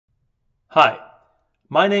Hi,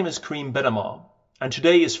 my name is Karim Benammar, and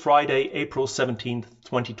today is Friday, April 17th,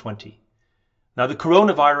 2020. Now, the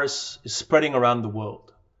coronavirus is spreading around the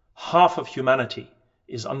world. Half of humanity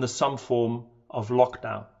is under some form of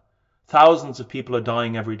lockdown. Thousands of people are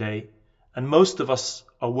dying every day, and most of us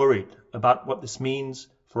are worried about what this means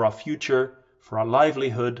for our future, for our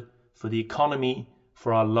livelihood, for the economy,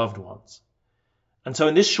 for our loved ones. And so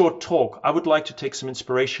in this short talk, I would like to take some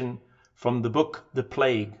inspiration from the book The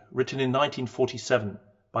Plague, written in 1947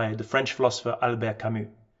 by the French philosopher Albert Camus,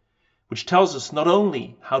 which tells us not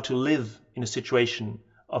only how to live in a situation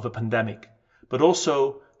of a pandemic, but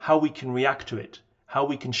also how we can react to it, how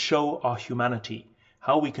we can show our humanity,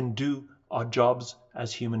 how we can do our jobs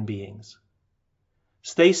as human beings.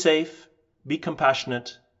 Stay safe, be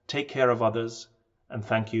compassionate, take care of others, and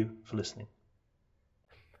thank you for listening.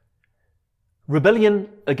 Rebellion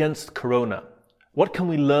against Corona. What can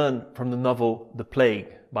we learn from the novel The Plague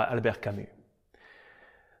by Albert Camus?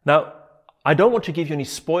 Now, I don't want to give you any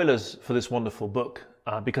spoilers for this wonderful book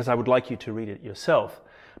because I would like you to read it yourself,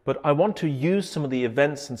 but I want to use some of the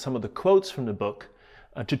events and some of the quotes from the book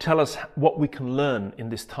to tell us what we can learn in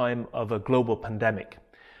this time of a global pandemic.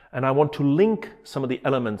 And I want to link some of the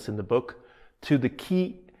elements in the book to the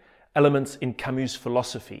key elements in Camus'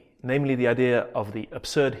 philosophy, namely the idea of the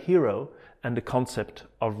absurd hero and the concept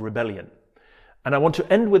of rebellion. And I want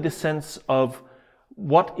to end with the sense of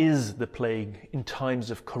what is the plague in times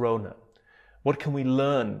of corona? What can we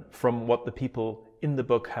learn from what the people in the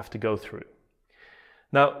book have to go through?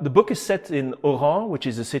 Now, the book is set in Oran, which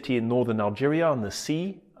is a city in northern Algeria on the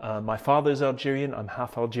sea. My father is Algerian, I'm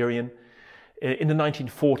half Algerian, in the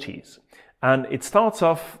 1940s. And it starts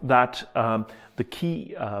off that the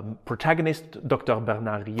key protagonist, Dr.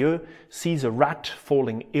 Bernard Rieu, sees a rat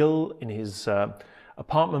falling ill in his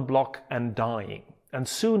apartment block and dying. And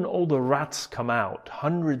soon all the rats come out,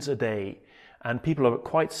 hundreds a day, and people are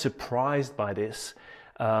quite surprised by this,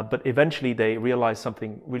 but eventually they realize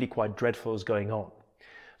something really quite dreadful is going on.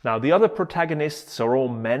 Now, the other protagonists are all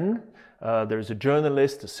men. There's a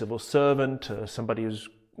journalist, a civil servant, somebody who's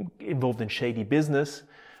involved in shady business.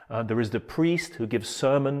 There is the priest who gives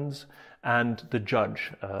sermons, and the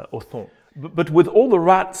judge, Othon. But with all the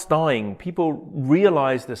rats dying, people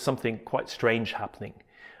realize there's something quite strange happening.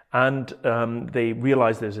 And they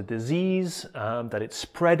realize there's a disease, that it's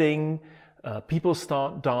spreading, people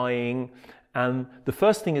start dying. And the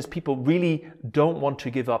first thing is people really don't want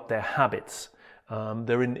to give up their habits.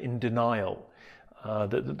 They're in denial.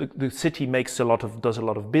 The city does a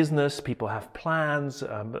lot of business, people have plans,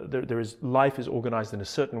 life is organized in a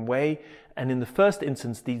certain way. And in the first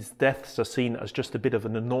instance, these deaths are seen as just a bit of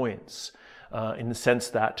an annoyance, in the sense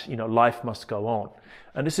that, life must go on.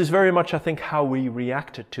 And this is very much, I think, how we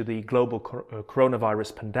reacted to the global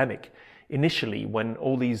coronavirus pandemic. Initially, when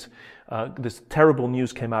all this terrible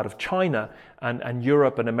news came out of China and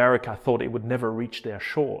Europe and America thought it would never reach their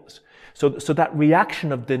shores. So that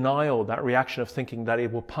reaction of denial, that reaction of thinking that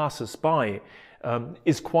it will pass us by,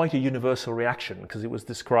 is quite a universal reaction because it was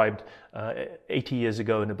described 80 years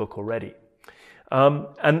ago in a book already.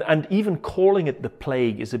 And even calling it the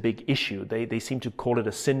plague is a big issue. They seem to call it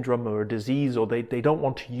a syndrome or a disease, or they don't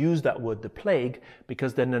want to use that word, the plague,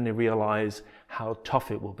 because then they realize how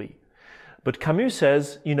tough it will be. But Camus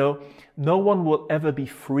says, no one will ever be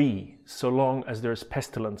free so long as there's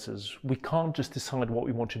pestilences. We can't just decide what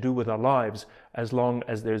we want to do with our lives as long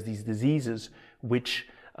as there's these diseases which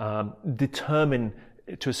determine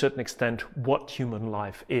to a certain extent what human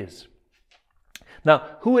life is. Now,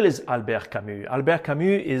 who is Albert Camus? Albert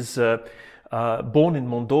Camus is born in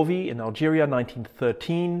Mondovi in Algeria,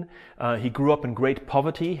 1913. He grew up in great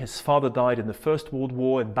poverty. His father died in the First World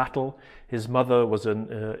War in battle. His mother was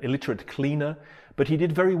an illiterate cleaner, but he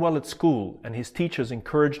did very well at school, and his teachers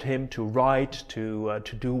encouraged him to write, to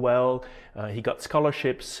do well. He got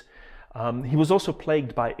scholarships. He was also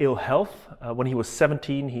plagued by ill health. When he was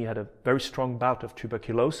 17, he had a very strong bout of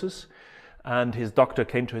tuberculosis, and his doctor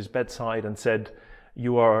came to his bedside and said,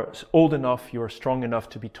 "You are old enough, you are strong enough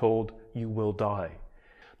to be told you will die."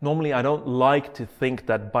 Normally, I don't like to think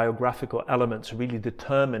that biographical elements really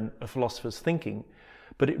determine a philosopher's thinking,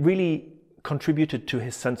 but it really contributed to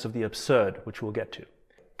his sense of the absurd, which we'll get to.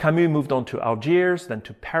 Camus moved on to Algiers, then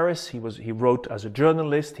to Paris. He wrote as a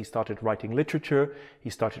journalist, he started writing literature, he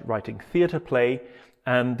started writing theater play,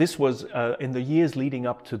 and this was in the years leading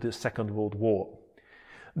up to the Second World War.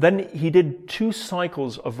 Then he did 2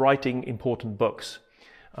 cycles of writing important books.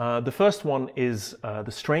 The first one is The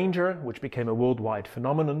Stranger, which became a worldwide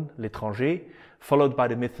phenomenon, L'Étranger, followed by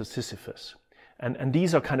The Myth of Sisyphus. And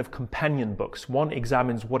these are kind of companion books. One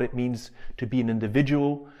examines what it means to be an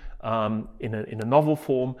individual, in a novel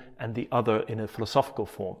form and the other in a philosophical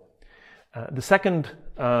form. The second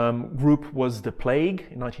group was The Plague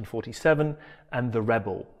in 1947 and The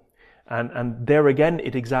Rebel. And there again,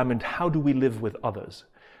 it examined how do we live with others.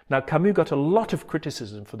 Now, Camus got a lot of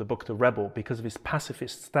criticism for the book The Rebel because of his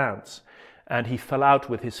pacifist stance. And he fell out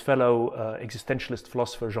with his fellow existentialist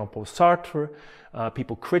philosopher Jean-Paul Sartre.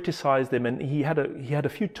 People criticized him, and he had a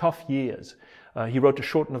few tough years. He wrote a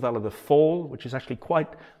short novella, The Fall, which is actually quite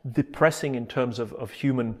depressing in terms of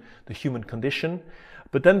the human condition.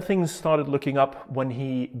 But then things started looking up when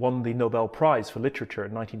he won the Nobel Prize for Literature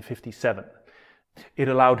in 1957. It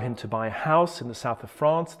allowed him to buy a house in the south of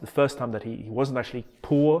France, the first time that he wasn't actually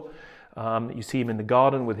poor. You see him in the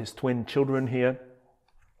garden with his twin children here.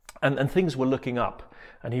 And things were looking up.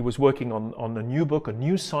 And he was working on a new book, a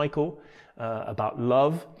new cycle about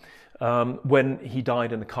love, when he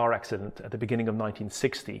died in a car accident at the beginning of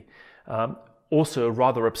 1960. Also a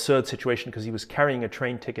rather absurd situation because he was carrying a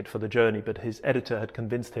train ticket for the journey, but his editor had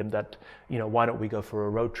convinced him that, why don't we go for a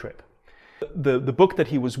road trip? The book that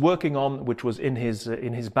he was working on, which was in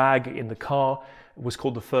his bag in the car, was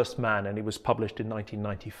called The First Man, and it was published in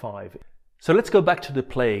 1995. So let's go back to the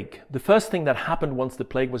plague. The first thing that happened once the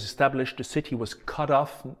plague was established, the city was cut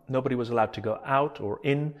off. Nobody was allowed to go out or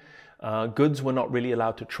in. Goods were not really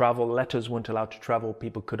allowed to travel. Letters weren't allowed to travel.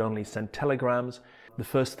 People could only send telegrams. The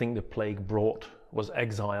first thing the plague brought was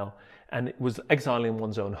exile, and it was exile in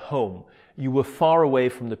one's own home. You were far away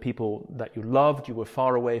from the people that you loved. You were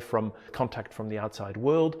far away from contact from the outside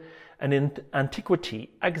world. And in antiquity,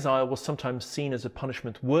 exile was sometimes seen as a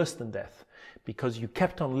punishment worse than death, because you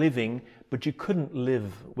kept on living, but you couldn't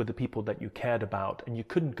live with the people that you cared about, and you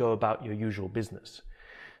couldn't go about your usual business.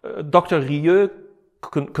 Dr. Rieu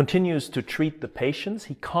continues to treat the patients.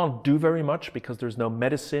 He can't do very much because there's no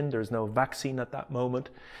medicine, there's no vaccine at that moment,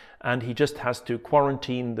 and he just has to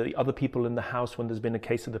quarantine the other people in the house when there's been a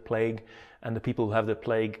case of the plague, and the people who have the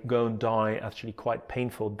plague go and die actually quite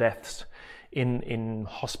painful deaths in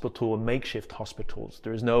hospital and makeshift hospitals.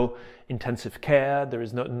 There is no intensive care. There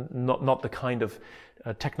is not the kind of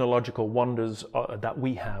technological wonders that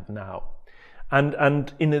we have now.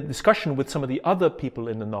 And in a discussion with some of the other people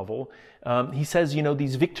in the novel, he says,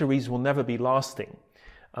 these victories will never be lasting.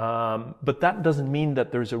 But that doesn't mean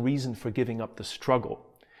that there's a reason for giving up the struggle.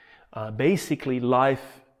 Basically,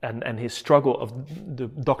 life and his struggle of the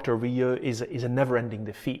Dr. Rieu is a never-ending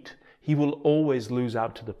defeat. He will always lose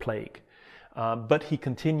out to the plague. But he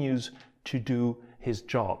continues to do his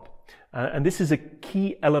job. And this is a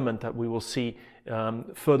key element that we will see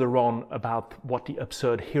further on about what the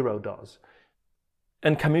absurd hero does.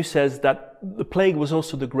 And Camus says that the plague was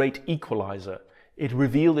also the great equalizer. It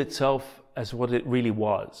revealed itself as what it really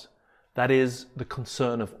was. That is, the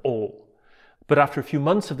concern of all. But after a few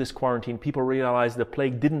months of this quarantine, people realized the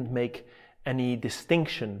plague didn't make any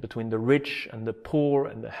distinction between the rich and the poor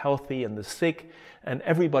and the healthy and the sick, and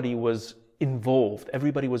everybody was involved,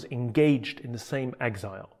 everybody was engaged in the same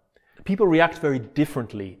exile. People react very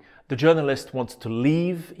differently. The journalist wants to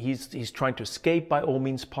leave, he's trying to escape by all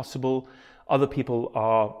means possible. Other people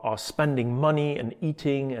are spending money and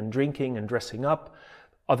eating and drinking and dressing up.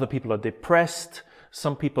 Other people are depressed.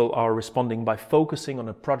 Some people are responding by focusing on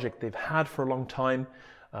a project they've had for a long time.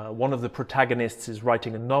 One of the protagonists is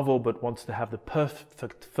writing a novel but wants to have the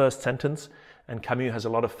perfect first sentence, and Camus has a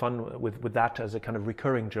lot of fun with that as a kind of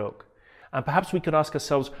recurring joke. And perhaps we could ask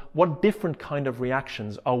ourselves, what different kind of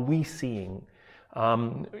reactions are we seeing?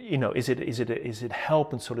 Is it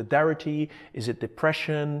help and solidarity? Is it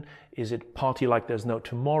depression? Is it party like there's no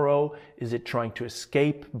tomorrow? Is it trying to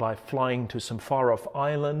escape by flying to some far-off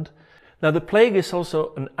island? Now, the plague is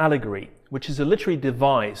also an allegory, which is a literary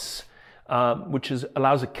device which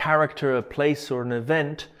allows a character, a place, or an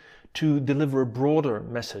event to deliver a broader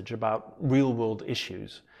message about real-world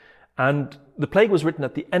issues. And the plague was written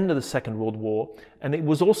at the end of the Second World War, and it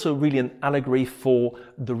was also really an allegory for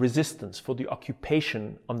the resistance, for the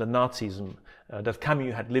occupation under Nazism that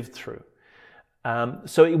Camus had lived through.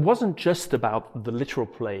 So it wasn't just about the literal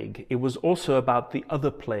plague, it was also about the other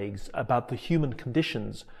plagues, about the human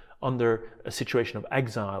conditions under a situation of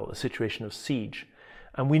exile, a situation of siege.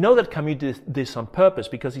 And we know that Camus did this on purpose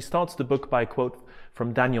because he starts the book by a quote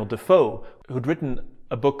from Daniel Defoe, who'd written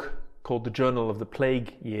a book called The Journal of the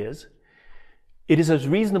Plague Years. It is as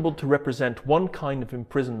reasonable to represent one kind of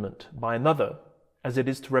imprisonment by another as it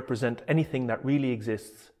is to represent anything that really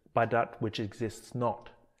exists by that which exists not.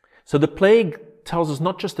 So the plague tells us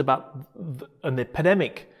not just about an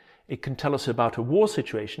epidemic, it can tell us about a war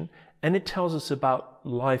situation, and it tells us about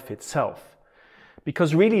life itself.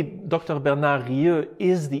 Because really, Dr. Bernard Rieu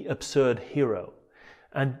is the absurd hero.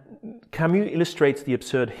 And Camus illustrates the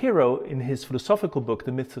absurd hero in his philosophical book,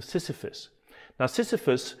 The Myth of Sisyphus. Now,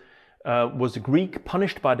 Sisyphus was a Greek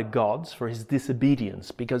punished by the gods for his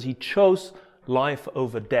disobedience because he chose life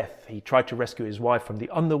over death. He tried to rescue his wife from the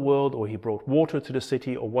underworld, or he brought water to the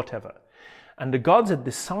city, or whatever. And the gods had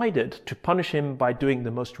decided to punish him by doing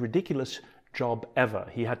the most ridiculous job ever.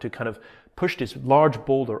 He had to kind of push this large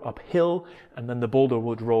boulder uphill, and then the boulder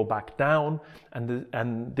would roll back down,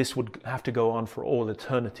 and this would have to go on for all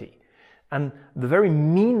eternity. And the very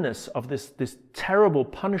meanness of this terrible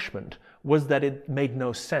punishment was that it made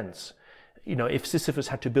no sense. You know, if Sisyphus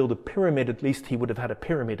had to build a pyramid, at least he would have had a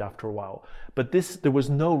pyramid after a while. But there was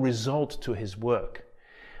no result to his work.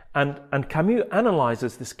 And Camus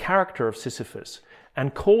analyzes this character of Sisyphus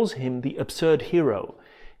and calls him the absurd hero.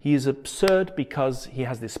 He is absurd because he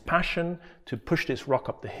has this passion to push this rock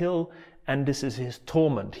up the hill, and this is his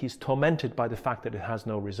torment. He's tormented by the fact that it has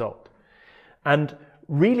no result. And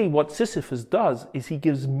really what Sisyphus does is he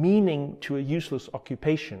gives meaning to a useless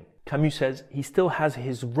occupation. Camus says he still has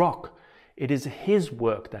his rock. It is his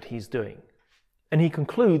work that he's doing. And he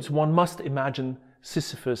concludes one must imagine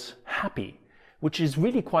Sisyphus happy, which is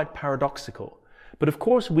really quite paradoxical. But of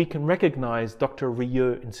course we can recognize Dr.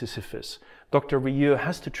 Rieux in Sisyphus. Dr. Rieux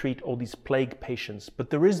has to treat all these plague patients, but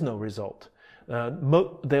there is no result.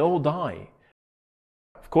 They all die.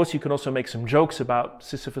 Of course, you can also make some jokes about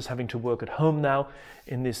Sisyphus having to work at home now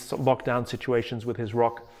in these lockdown situations with his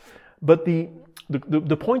rock. But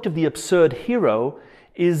the point of the absurd hero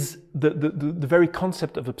is the very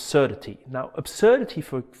concept of absurdity. Now, absurdity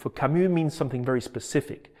for Camus means something very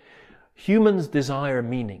specific. Humans desire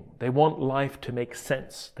meaning. They want life to make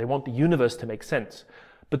sense. They want the universe to make sense.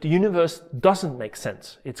 But the universe doesn't make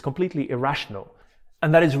sense. It's completely irrational.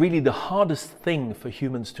 And that is really the hardest thing for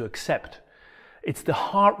humans to accept. It's the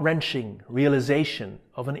heart-wrenching realization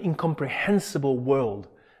of an incomprehensible world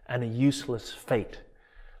and a useless fate.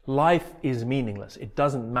 Life is meaningless. It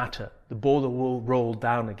doesn't matter. The boulder will roll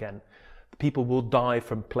down again. The people will die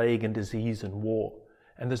from plague and disease and war.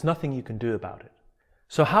 And there's nothing you can do about it.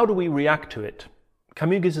 So how do we react to it?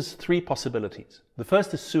 Camus gives us three possibilities. The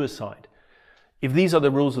first is suicide. If these are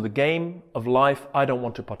the rules of the game, of life, I don't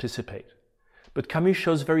want to participate. But Camus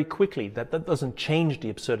shows very quickly that that doesn't change the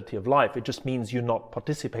absurdity of life. It just means you're not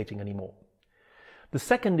participating anymore. The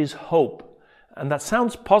second is hope. And that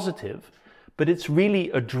sounds positive, but it's really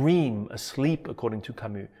a dream, a sleep, according to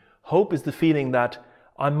Camus. Hope is the feeling that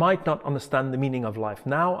I might not understand the meaning of life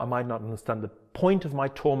now, I might not understand the point of my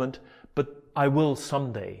torment, but I will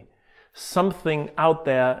someday. Something out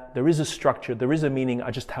there is a structure, there is a meaning,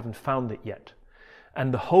 I just haven't found it yet.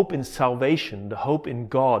 And the hope in salvation, the hope in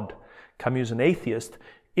God, Camus is an atheist,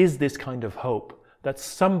 is this kind of hope, that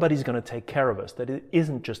somebody's going to take care of us, that it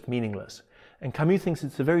isn't just meaningless. And Camus thinks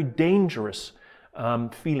it's a very dangerous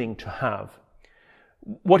feeling to have.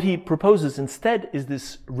 What he proposes instead is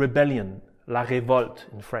this rebellion, la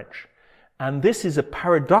révolte in French. And this is a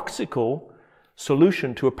paradoxical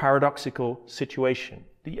solution to a paradoxical situation.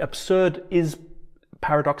 The absurd is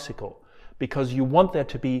paradoxical because you want there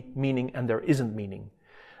to be meaning and there isn't meaning.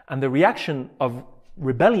 And the reaction of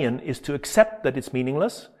rebellion is to accept that it's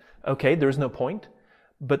meaningless. Okay, there is no point.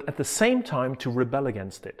 But at the same time to rebel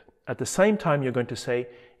against it. At the same time you're going to say,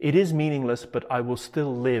 it is meaningless, but I will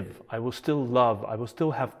still live. I will still love. I will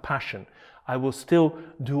still have passion. I will still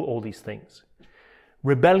do all these things.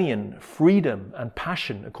 Rebellion, freedom, and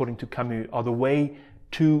passion, according to Camus, are the way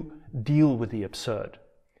to deal with the absurd.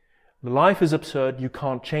 Life is absurd, you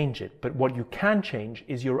can't change it, but what you can change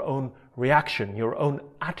is your own reaction, your own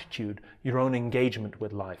attitude, your own engagement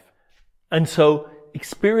with life. And so,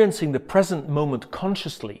 experiencing the present moment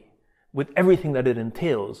consciously, with everything that it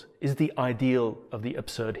entails, is the ideal of the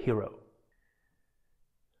absurd hero.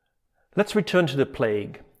 Let's return to the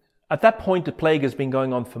plague. At that point, the plague has been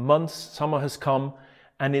going on for months, summer has come,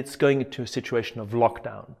 and it's going into a situation of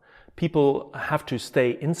lockdown. People have to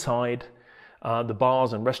stay inside, the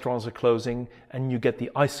bars and restaurants are closing, and you get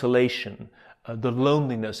the isolation, the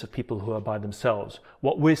loneliness of people who are by themselves,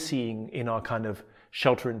 what we're seeing in our kind of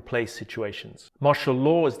shelter-in-place situations. Martial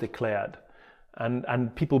law is declared,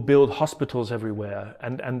 and people build hospitals everywhere,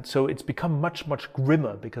 and so it's become much, much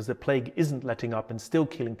grimmer because the plague isn't letting up and still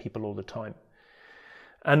killing people all the time.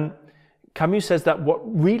 And Camus says that what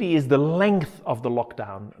really is the length of the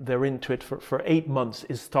lockdown, they're into it for 8 months,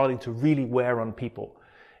 is starting to really wear on people.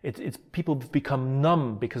 People have become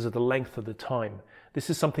numb because of the length of the time. This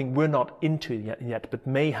is something we're not into yet, but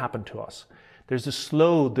may happen to us. There's a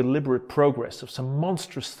slow, deliberate progress of some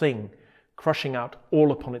monstrous thing crushing out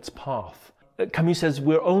all upon its path. Camus says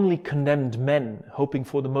we're only condemned men, hoping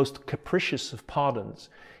for the most capricious of pardons.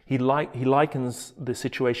 He likens the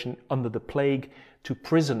situation under the plague to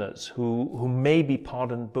prisoners who may be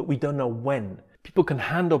pardoned, but we don't know when. People can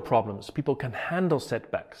handle problems, people can handle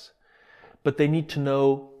setbacks, but they need to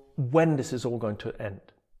know when this is all going to end.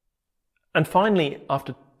 And finally,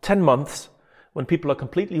 after 10 months, when people are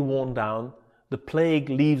completely worn down, the plague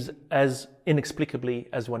leaves as inexplicably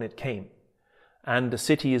as when it came. And the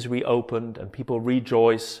city is reopened and people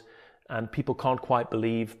rejoice and people can't quite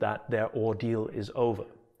believe that their ordeal is over.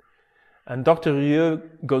 And Dr. Rieu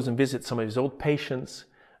goes and visits some of his old patients,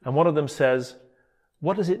 and one of them says,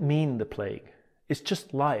 "What does it mean, the plague? It's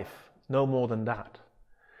just life, no more than that."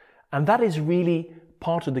 And that is really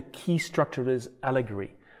part of the key structure of his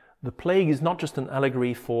allegory. The plague is not just an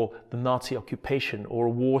allegory for the Nazi occupation or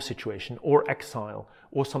a war situation or exile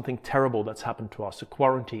or something terrible that's happened to us, a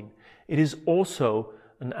quarantine. It is also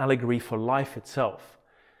an allegory for life itself.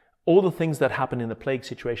 All the things that happen in the plague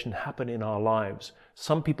situation happen in our lives.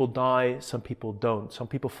 Some people die, some people don't. Some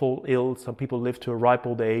people fall ill, some people live to a ripe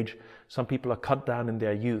old age, some people are cut down in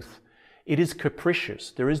their youth. It is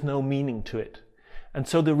capricious, there is no meaning to it. And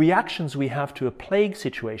so the reactions we have to a plague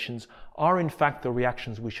situations are in fact the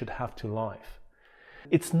reactions we should have to life.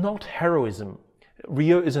 It's not heroism.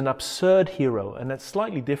 Rieu is an absurd hero, and that's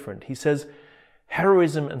slightly different. He says,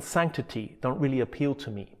 heroism and sanctity don't really appeal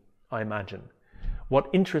to me, I imagine. What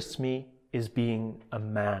interests me is being a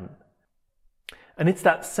man. And it's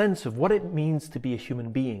that sense of what it means to be a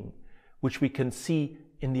human being, which we can see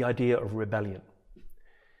in the idea of rebellion.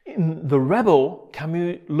 In The Rebel,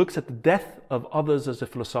 Camus looks at the death of others as a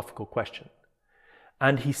philosophical question.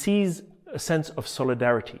 And he sees a sense of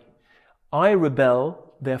solidarity. I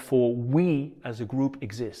rebel, therefore we as a group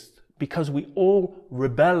exist. Because we all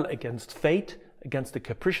rebel against fate, against the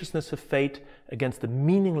capriciousness of fate, against the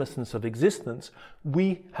meaninglessness of existence,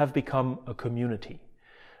 we have become a community.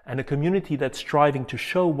 And a community that's striving to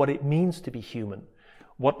show what it means to be human,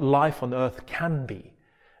 what life on earth can be.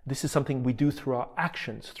 This is something we do through our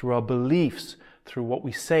actions, through our beliefs, through what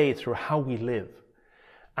we say, through how we live.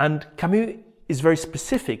 And Camus is very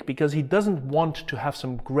specific because he doesn't want to have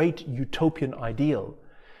some great utopian ideal.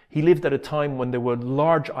 He lived at a time when there were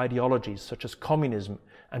large ideologies such as communism,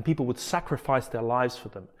 and people would sacrifice their lives for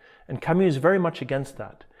them. And Camus is very much against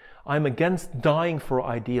that. I'm against dying for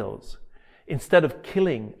ideals. Instead of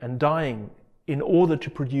killing and dying in order to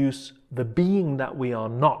produce the being that we are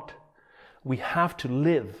not, we have to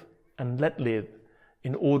live and let live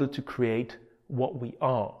in order to create what we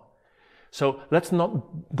are. So let's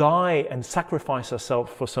not die and sacrifice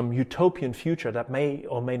ourselves for some utopian future that may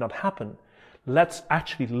or may not happen. Let's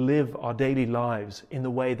actually live our daily lives in the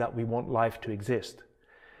way that we want life to exist.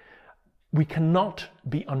 We cannot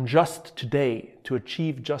be unjust today to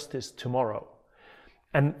achieve justice tomorrow.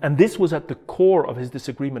 And this was at the core of his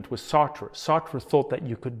disagreement with Sartre. Sartre thought that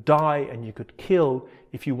you could die and you could kill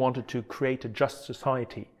if you wanted to create a just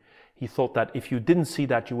society. He thought that if you didn't see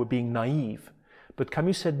that, you were being naive. But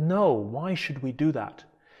Camus said, no, why should we do that?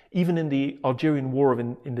 Even in the Algerian War of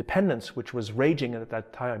Independence, which was raging at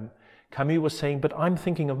that time, Camus was saying, but I'm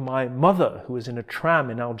thinking of my mother who is in a tram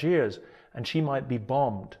in Algiers and she might be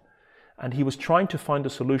bombed. And he was trying to find a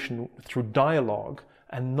solution through dialogue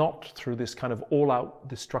and not through this kind of all-out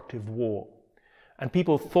destructive war. And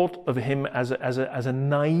people thought of him as a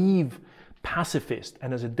naive pacifist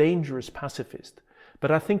and as a dangerous pacifist.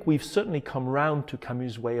 But I think we've certainly come round to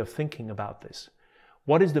Camus' way of thinking about this.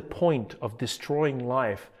 What is the point of destroying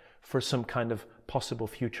life for some kind of possible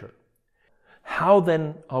future? How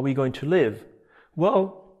then are we going to live?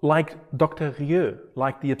 Well, like Dr. Rieu,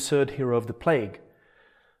 like the absurd hero of the plague,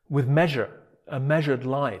 with measure, a measured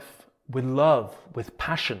life, with love, with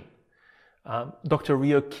passion. Dr.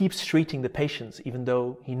 Rieu keeps treating the patients even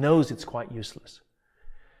though he knows it's quite useless.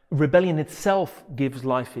 Rebellion itself gives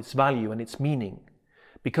life its value and its meaning.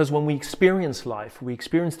 Because when we experience life, we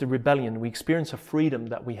experience the rebellion, we experience a freedom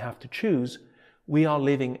that we have to choose, we are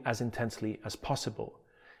living as intensely as possible.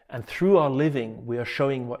 And through our living, we are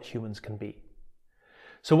showing what humans can be.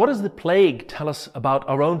 So what does the plague tell us about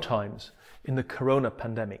our own times in the corona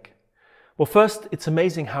pandemic? Well, first, it's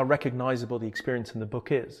amazing how recognizable the experience in the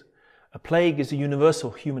book is. A plague is a universal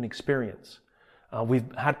human experience.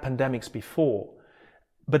 We've had pandemics before,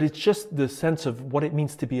 but it's just the sense of what it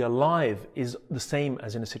means to be alive is the same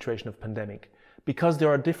as in a situation of pandemic, because there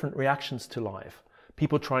are different reactions to life.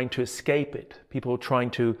 People trying to escape it, people trying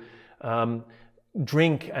to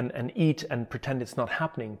drink and eat and pretend it's not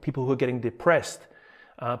happening, people who are getting depressed,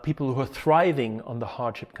 people who are thriving on the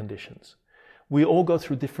hardship conditions. We all go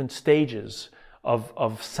through different stages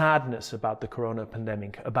of sadness about the corona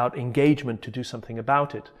pandemic, about engagement to do something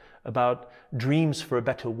about it, about dreams for a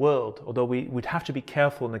better world, although we'd have to be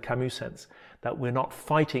careful in the Camus sense that we're not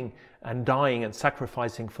fighting and dying and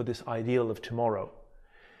sacrificing for this ideal of tomorrow.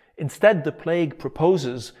 Instead, the plague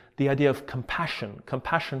proposes the idea of compassion,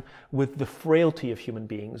 compassion with the frailty of human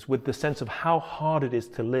beings, with the sense of how hard it is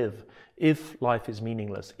to live if life is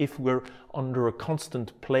meaningless, if we're under a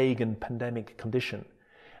constant plague and pandemic condition.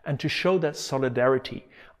 And to show that solidarity,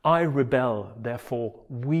 I rebel, therefore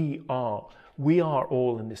we are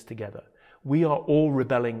all in this together. We are all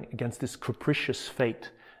rebelling against this capricious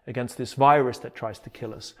fate, against this virus that tries to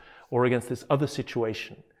kill us, or against this other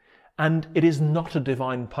situation. And it is not a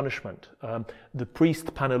divine punishment. The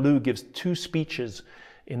priest Panelou gives 2 speeches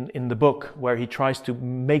in the book where he tries to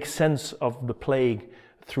make sense of the plague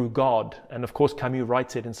through God. And of course, Camus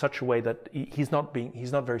writes it in such a way that he's not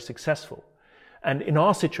very successful. And in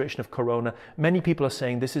our situation of corona, many people are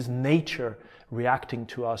saying this is nature reacting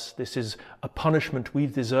to us. This is a punishment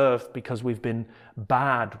we've deserved because we've been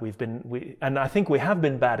bad. And I think we have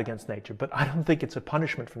been bad against nature, but I don't think it's a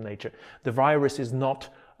punishment from nature. The virus is not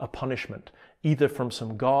a punishment, either from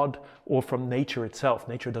some God or from nature itself.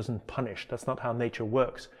 Nature doesn't punish. That's not how nature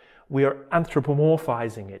works. We are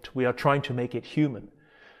anthropomorphizing it. We are trying to make it human.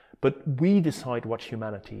 But we decide what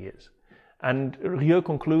humanity is. And Rieu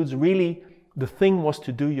concludes, really, the thing was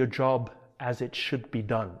to do your job as it should be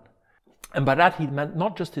done. And by that he meant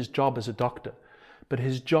not just his job as a doctor, but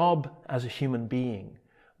his job as a human being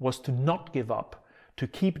was to not give up, to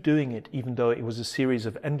keep doing it even though it was a series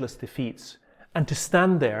of endless defeats, and to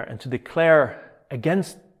stand there and to declare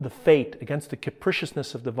against the fate, against the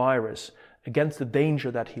capriciousness of the virus, against the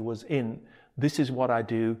danger that he was in, this is what I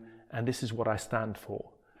do and this is what I stand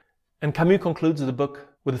for. And Camus concludes the book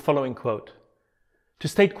with the following quote: "To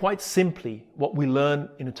state quite simply what we learn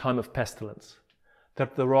in a time of pestilence,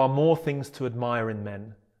 that there are more things to admire in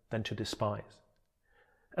men than to despise."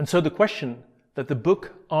 And so the question that the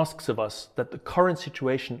book asks of us, that the current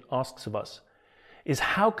situation asks of us, is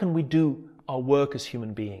how can we do our work as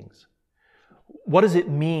human beings? What does it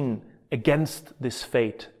mean against this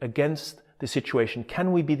fate, against the situation?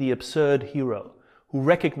 Can we be the absurd hero who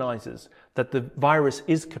recognizes that the virus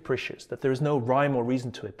is capricious, that there is no rhyme or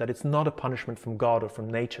reason to it, that it's not a punishment from God or from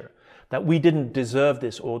nature, that we didn't deserve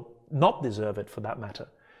this or not deserve it for that matter,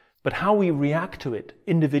 but how we react to it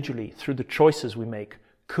individually through the choices we make,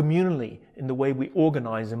 communally in the way we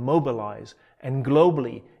organize and mobilize, and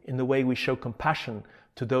globally in the way we show compassion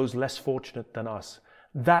to those less fortunate than us.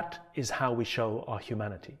 That is how we show our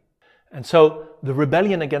humanity. And so the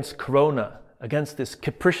rebellion against corona, against this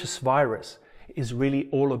capricious virus, is really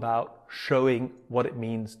all about showing what it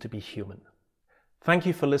means to be human. Thank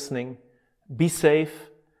you for listening. Be safe,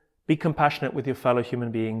 be compassionate with your fellow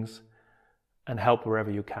human beings, and help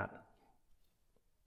wherever you can.